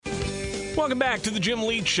Welcome back to the Jim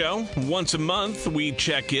Leach Show. Once a month, we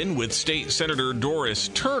check in with State Senator Doris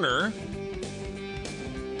Turner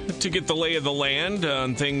to get the lay of the land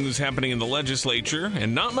on things happening in the legislature.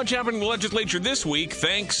 And not much happening in the legislature this week,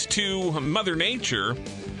 thanks to Mother Nature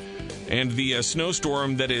and the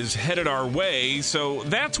snowstorm that is headed our way. So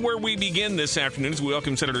that's where we begin this afternoon as we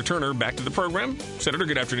welcome Senator Turner back to the program. Senator,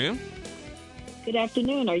 good afternoon. Good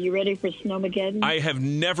afternoon. Are you ready for Snowmageddon? I have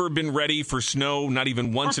never been ready for snow, not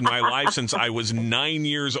even once in my life since I was 9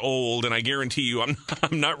 years old, and I guarantee you I'm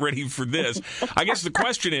not ready for this. I guess the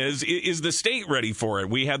question is the state ready for it?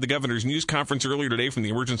 We had the governor's news conference earlier today from the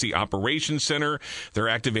Emergency Operations Center. They're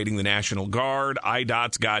activating the National Guard.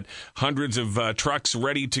 IDOT's got hundreds of trucks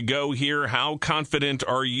ready to go here. How confident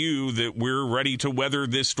are you that we're ready to weather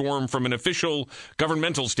this storm from an official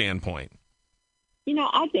governmental standpoint?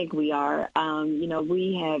 I think we are.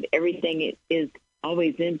 We have everything is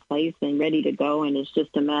always in place and ready to go, and it's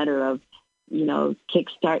just a matter of,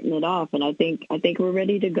 kick-starting it off. And I think we're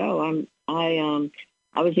ready to go. I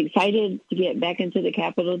was excited to get back into the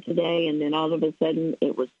Capitol today, and then all of a sudden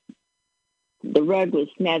the rug was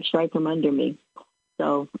snatched right from under me.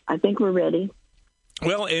 So I think we're ready.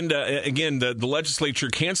 Well, and again, the legislature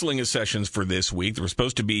canceling its sessions for this week. There was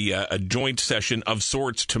supposed to be a joint session of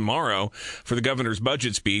sorts tomorrow for the governor's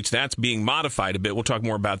budget speech. That's being modified a bit. We'll talk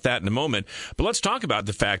more about that in a moment. But let's talk about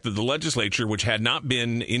the fact that the legislature, which had not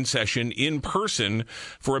been in session in person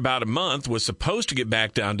for about a month, was supposed to get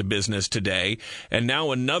back down to business today. And now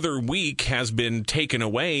another week has been taken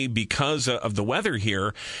away because of the weather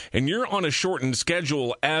here. And you're on a shortened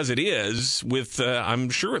schedule as it is with, I'm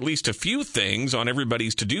sure, at least a few things on everybody's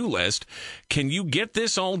to-do list. Can you get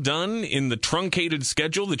this all done in the truncated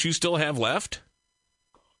schedule that you still have left?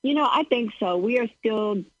 I think so. We are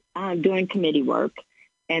still doing committee work,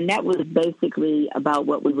 and that was basically about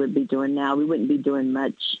what we would be doing now. We wouldn't be doing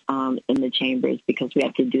much in the chambers because we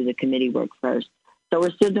have to do the committee work first. So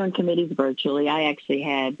we're still doing committees virtually. I actually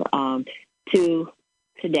have two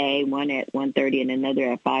today, one at 1:30 and another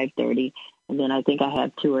at 5:30, and then I think I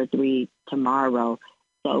have 2 or 3 tomorrow.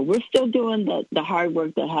 So we're still doing the hard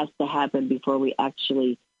work that has to happen before we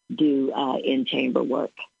actually do in-chamber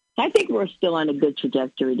work. So I think we're still on a good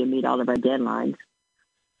trajectory to meet all of our deadlines.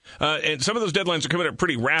 And some of those deadlines are coming up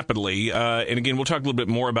pretty rapidly. And again, we'll talk a little bit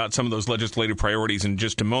more about some of those legislative priorities in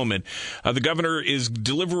just a moment. The governor is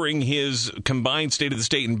delivering his combined State of the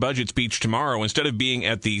State and budget speech tomorrow. Instead of being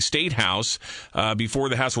at the State House before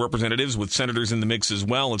the House of Representatives with senators in the mix as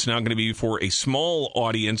well, it's now going to be for a small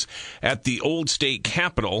audience at the old state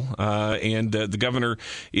capitol. And the governor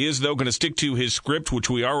is, though, going to stick to his script, which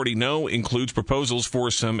we already know includes proposals for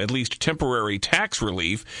some at least temporary tax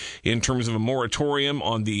relief in terms of a moratorium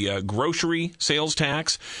on the grocery sales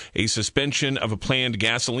tax, a suspension of a planned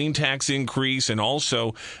gasoline tax increase, and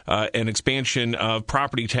also an expansion of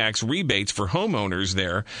property tax rebates for homeowners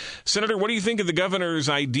there. Senator, what do you think of the governor's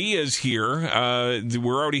ideas here?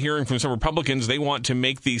 We're already hearing from some Republicans they want to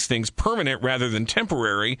make these things permanent rather than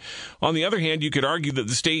temporary. On the other hand, you could argue that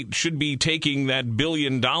the state should be taking that $1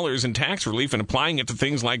 billion in tax relief and applying it to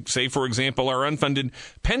things like, say, for example, our unfunded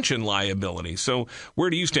pension liability. So where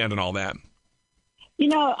do you stand on all that?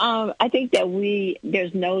 I think that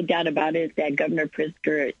there's no doubt about it that Governor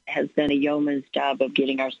Pritzker has done a yeoman's job of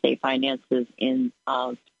getting our state finances in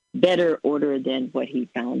better order than what he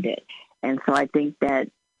found it. And so I think that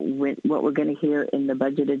what we're going to hear in the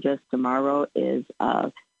budget address tomorrow is,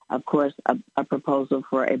 of course, a proposal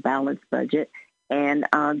for a balanced budget. And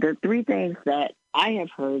the 3 things that I have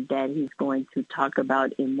heard that he's going to talk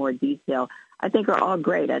about in more detail, I think are all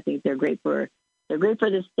great. I think they're great for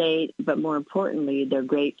the state, but more importantly, they're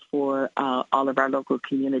great for all of our local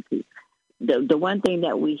communities. The one thing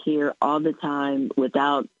that we hear all the time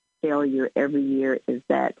without failure every year is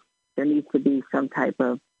that there needs to be some type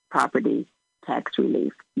of property tax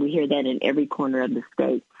relief. We hear that in every corner of the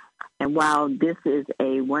state. And while this is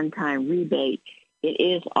a one-time rebate, it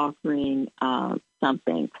is offering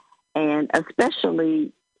something. And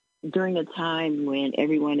especially during a time when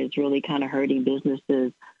everyone is really kind of hurting,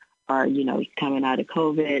 businesses are, coming out of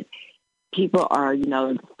COVID. People are,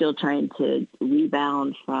 still trying to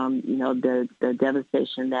rebound from, the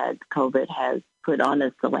devastation that COVID has put on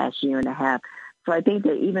us the last year and a half. So I think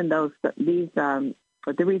that even though these 3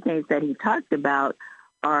 things that he talked about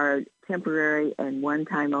are temporary and one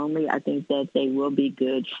time only, I think that they will be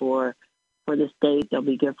good for the state. They'll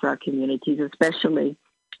be good for our communities, especially,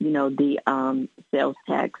 the sales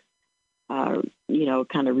tax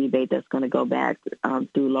kind of rebate that's going to go back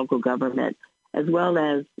through local government, as well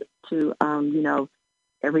as to,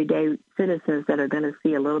 everyday citizens that are going to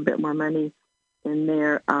see a little bit more money in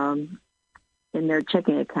their in their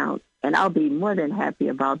checking accounts. And I'll be more than happy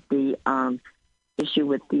about the issue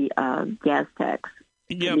with the gas tax.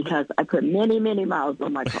 Yeah, because I put many, many miles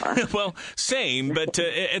on my car. Well, same, but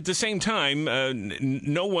at the same time,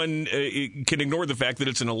 no one can ignore the fact that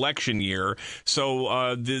it's an election year.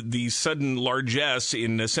 So the sudden largesse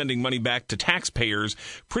in sending money back to taxpayers,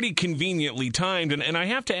 pretty conveniently timed. And I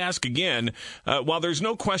have to ask again, while there's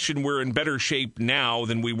no question we're in better shape now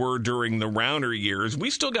than we were during the Rauner years, we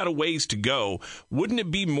still got a ways to go. Wouldn't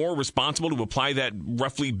it be more responsible to apply that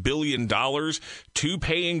roughly $1 billion to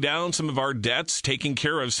paying down some of our debts, taking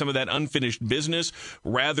care of some of that unfinished business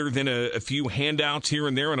rather than a few handouts here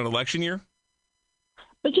and there in an election year?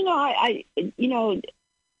 But I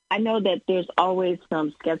know that there's always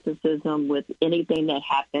some skepticism with anything that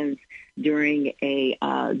happens during a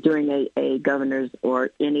governor's or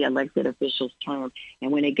any elected official's term,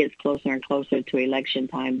 and when it gets closer and closer to election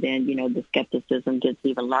time, then the skepticism gets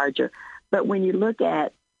even larger. But when you look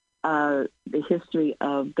at the history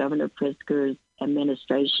of Governor Pritzker's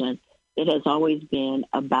administration, it has always been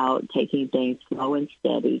about taking things slow and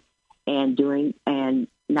steady and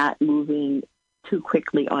not moving too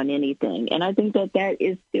quickly on anything. And I think that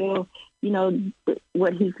is still,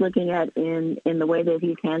 what he's looking at in the way that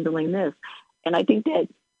he's handling this. And I think that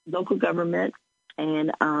local government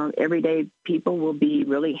and everyday people will be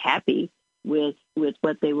really happy with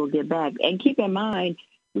what they will get back. And keep in mind,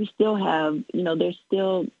 we still have, there's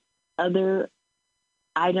still other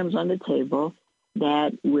items on the table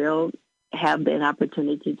that will have an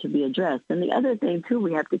opportunity to be addressed. And the other thing, too,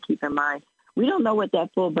 we have to keep in mind, we don't know what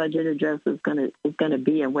that full budget address is going to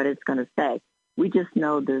be and what it's going to say. We just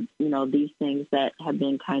know that, these things that have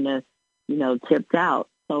been kind of, tipped out.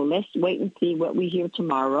 So let's wait and see what we hear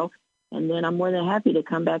tomorrow. And then I'm more than happy to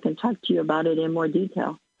come back and talk to you about it in more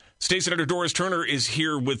detail. State Senator Doris Turner is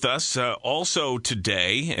here with us. Also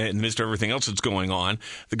today, in the midst of everything else that's going on,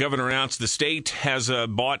 the governor announced the state has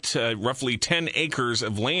bought roughly 10 acres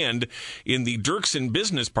of land in the Dirksen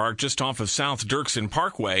Business Park just off of South Dirksen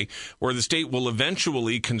Parkway, where the state will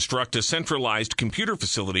eventually construct a centralized computer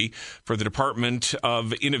facility for the Department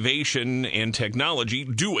of Innovation and Technology,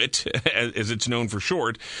 DOIT, as it's known for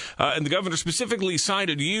short. And the governor specifically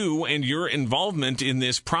cited you and your involvement in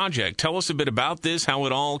this project. Tell us a bit about this, how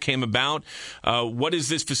it all came about. What is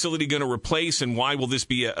this facility going to replace, and why will this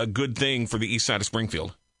be a good thing for the east side of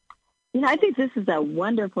Springfield? I think this is a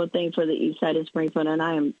wonderful thing for the east side of Springfield, and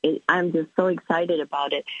I'm just so excited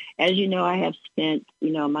about it. As you know, I have spent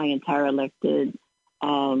my entire elected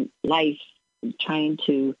life trying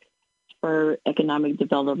to spur economic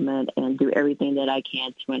development and do everything that I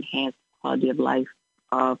can to enhance quality of life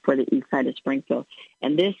for the east side of Springfield.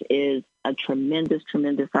 And this is a tremendous,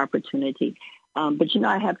 tremendous opportunity. But,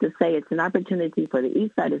 I have to say it's an opportunity for the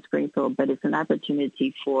east side of Springfield, but it's an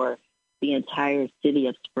opportunity for the entire city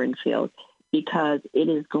of Springfield because it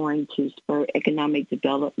is going to spur economic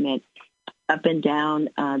development up and down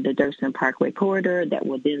the Dirksen Parkway corridor that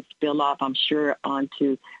will then spill off, I'm sure,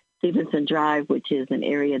 onto Stevenson Drive, which is an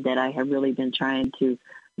area that I have really been trying to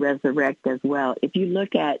resurrect as well. If you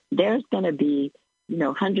look at, there's going to be,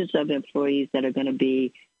 hundreds of employees that are going to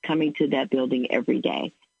be coming to that building every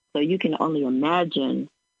day. So you can only imagine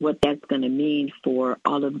what that's going to mean for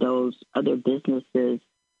all of those other businesses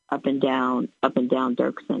up and down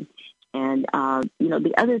Dirksen. And,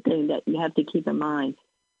 the other thing that you have to keep in mind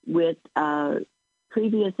with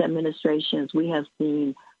previous administrations, we have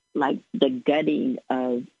seen like the gutting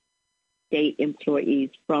of state employees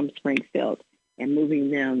from Springfield and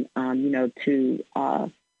moving them, to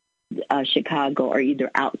Chicago, or either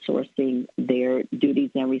outsourcing their duties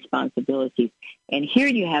and responsibilities. And here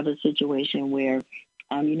you have a situation where,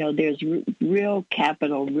 there's real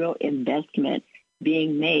capital, real investment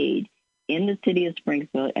being made in the city of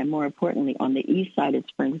Springfield, and more importantly, on the east side of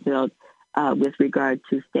Springfield with regard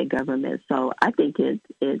to state government. So I think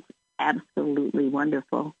it's absolutely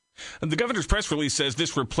wonderful. The governor's press release says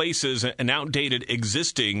this replaces an outdated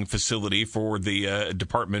existing facility for the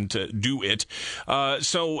department, DOIT.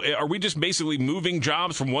 So are we just basically moving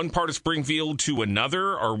jobs from one part of Springfield to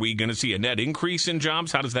another? Are we going to see a net increase in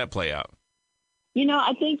jobs? How does that play out?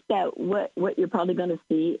 I think that what you're probably going to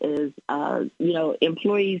see is,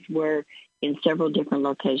 employees were in several different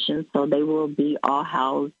locations, so they will be all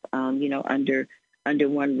housed, under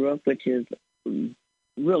one roof, which is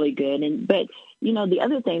really good. But the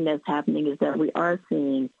other thing that's happening is that we are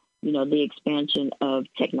seeing, the expansion of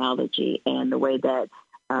technology and the way that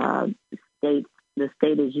the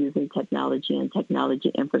state is using technology and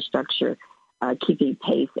technology infrastructure, keeping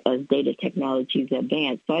pace as data technologies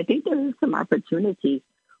advance. So I think there is some opportunity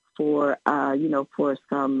for, for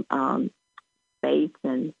some space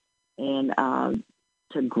and and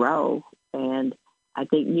to grow. And I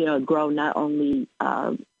think, grow not only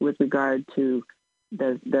with regard to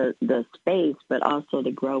the space, but also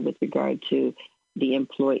to grow with regard to the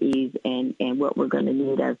employees and what we're going to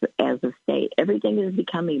need as a state. Everything is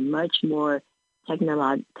becoming much more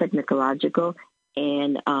technological,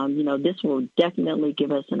 and this will definitely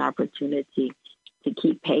give us an opportunity to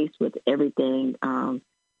keep pace with everything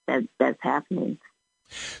that's happening.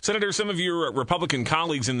 Senator, some of your Republican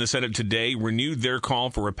colleagues in the Senate today renewed their call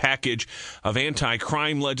for a package of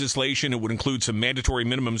anti-crime legislation. It would include some mandatory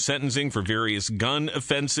minimum sentencing for various gun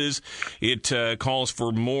offenses. It calls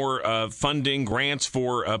for more funding, grants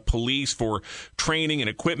for police for training and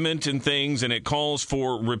equipment and things, and it calls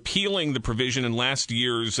for repealing the provision in last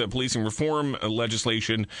year's policing reform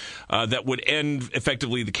legislation that would end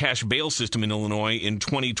effectively the cash bail system in Illinois in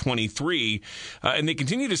 2023. And they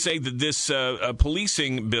continue to say that this policing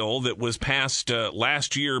bill that was passed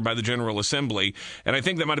last year by the General Assembly, and I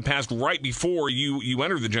think that might have passed right before you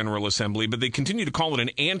entered the General Assembly, but they continue to call it an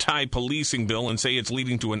anti-policing bill and say it's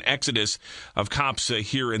leading to an exodus of cops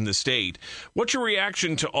here in the state. What's your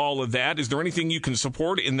reaction to all of that? Is there anything you can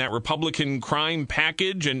support in that Republican crime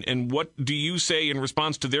package, and what do you say in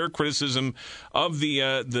response to their criticism of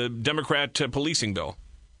the Democrat policing bill?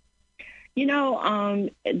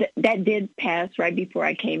 That did pass right before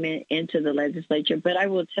I came into the legislature. But I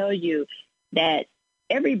will tell you that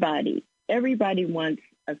everybody wants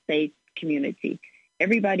a safe community.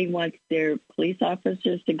 Everybody wants their police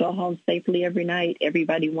officers to go home safely every night.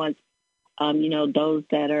 Everybody wants, those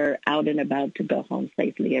that are out and about to go home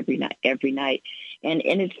safely every night. And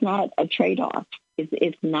it's not a trade-off.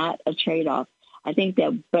 It's not a trade-off. I think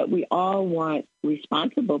that, but we all want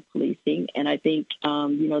responsible policing, and I think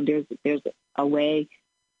there's a way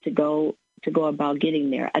to go about getting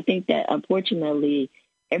there. I think that unfortunately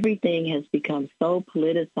everything has become so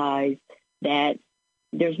politicized that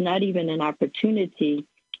there's not even an opportunity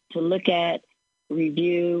to look at,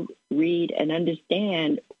 review, read, and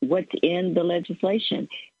understand what's in the legislation.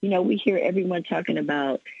 We hear everyone talking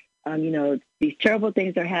about these terrible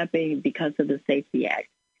things are happening because of the Safety Act.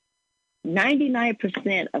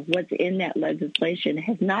 99% of what's in that legislation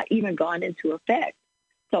has not even gone into effect.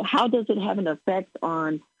 So how does it have an effect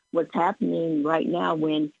on what's happening right now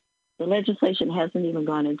when the legislation hasn't even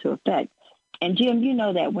gone into effect? And Jim, you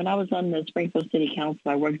know that when I was on the Springfield City Council,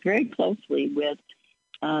 I worked very closely with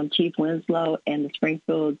Chief Winslow and the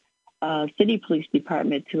Springfield City Police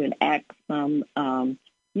Department to enact some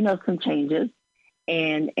changes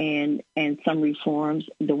and some reforms,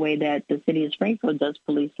 the way that the city of Springfield does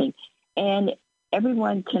policing. And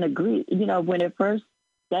everyone can agree, when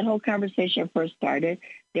that whole conversation first started,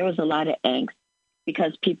 there was a lot of angst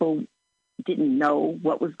because people didn't know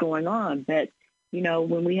what was going on. But,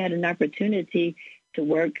 when we had an opportunity to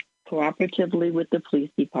work cooperatively with the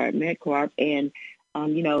police department and,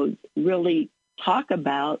 really talk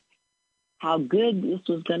about how good this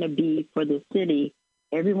was going to be for the city,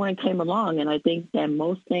 everyone came along. And I think that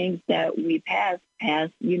most things that we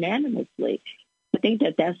passed unanimously. I think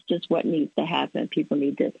that that's just what needs to happen. People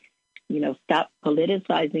need to, stop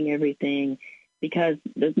politicizing everything, because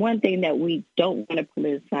the one thing that we don't want to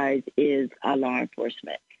politicize is our law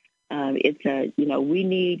enforcement. We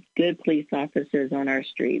need good police officers on our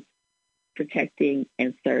streets protecting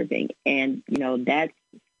and serving. And,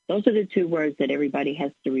 those are the two words that everybody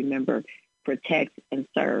has to remember: protect and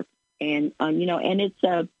serve. And, and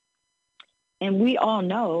we all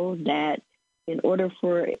know that in order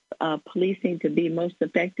for policing to be most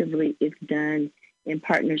effectively, it's done in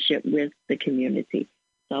partnership with the community.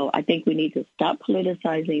 So I think we need to stop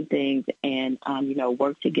politicizing things and,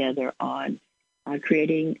 work together on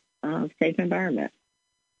creating a safe environment.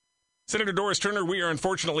 Senator Doris Turner, we are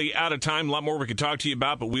unfortunately out of time. A lot more we could talk to you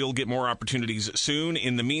about, but we'll get more opportunities soon.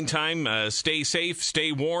 In the meantime, stay safe,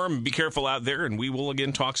 stay warm, be careful out there, and we will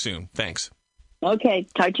again talk soon. Thanks. Okay.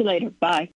 Talk to you later. Bye.